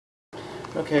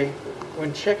Okay,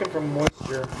 when checking for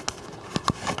moisture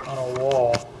on a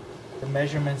wall, the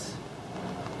measurements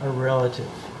are relative.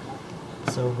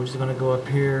 So we're just going to go up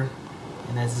here,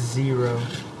 and that's 0,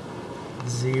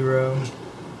 0,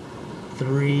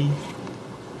 3,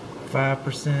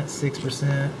 5%,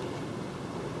 6%,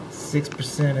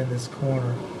 6% in this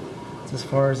corner. It's as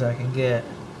far as I can get.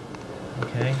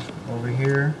 Okay, over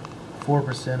here,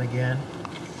 4% again.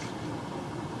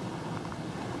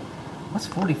 What's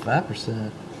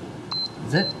 45%?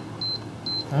 Is that?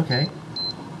 Okay.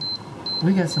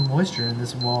 We got some moisture in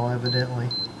this wall, evidently.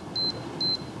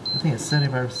 I think it's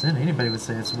 75%. Anybody would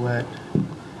say it's wet.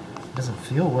 It doesn't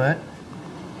feel wet.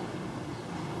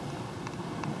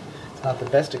 It's not the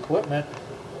best equipment,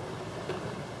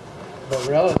 but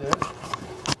relative.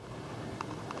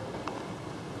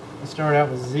 We start out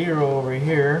with 0 over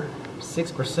here,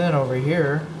 6% over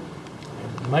here,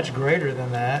 much greater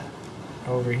than that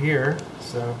over here.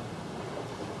 So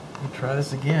we'll try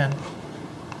this again.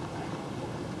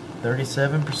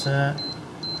 37%.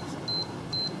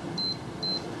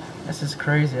 This is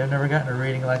crazy. I've never gotten a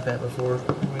reading like that before.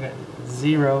 We got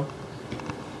 0,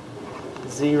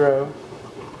 0.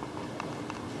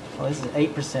 Oh, this is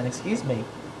 8%, excuse me.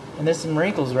 And there's some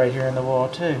wrinkles right here in the wall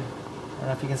too. I don't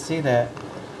know if you can see that.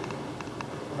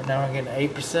 But now I'm getting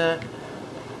 8%.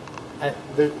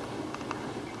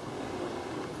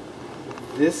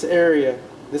 This area,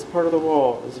 this part of the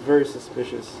wall is very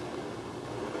suspicious.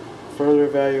 Further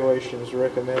evaluation is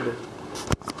recommended.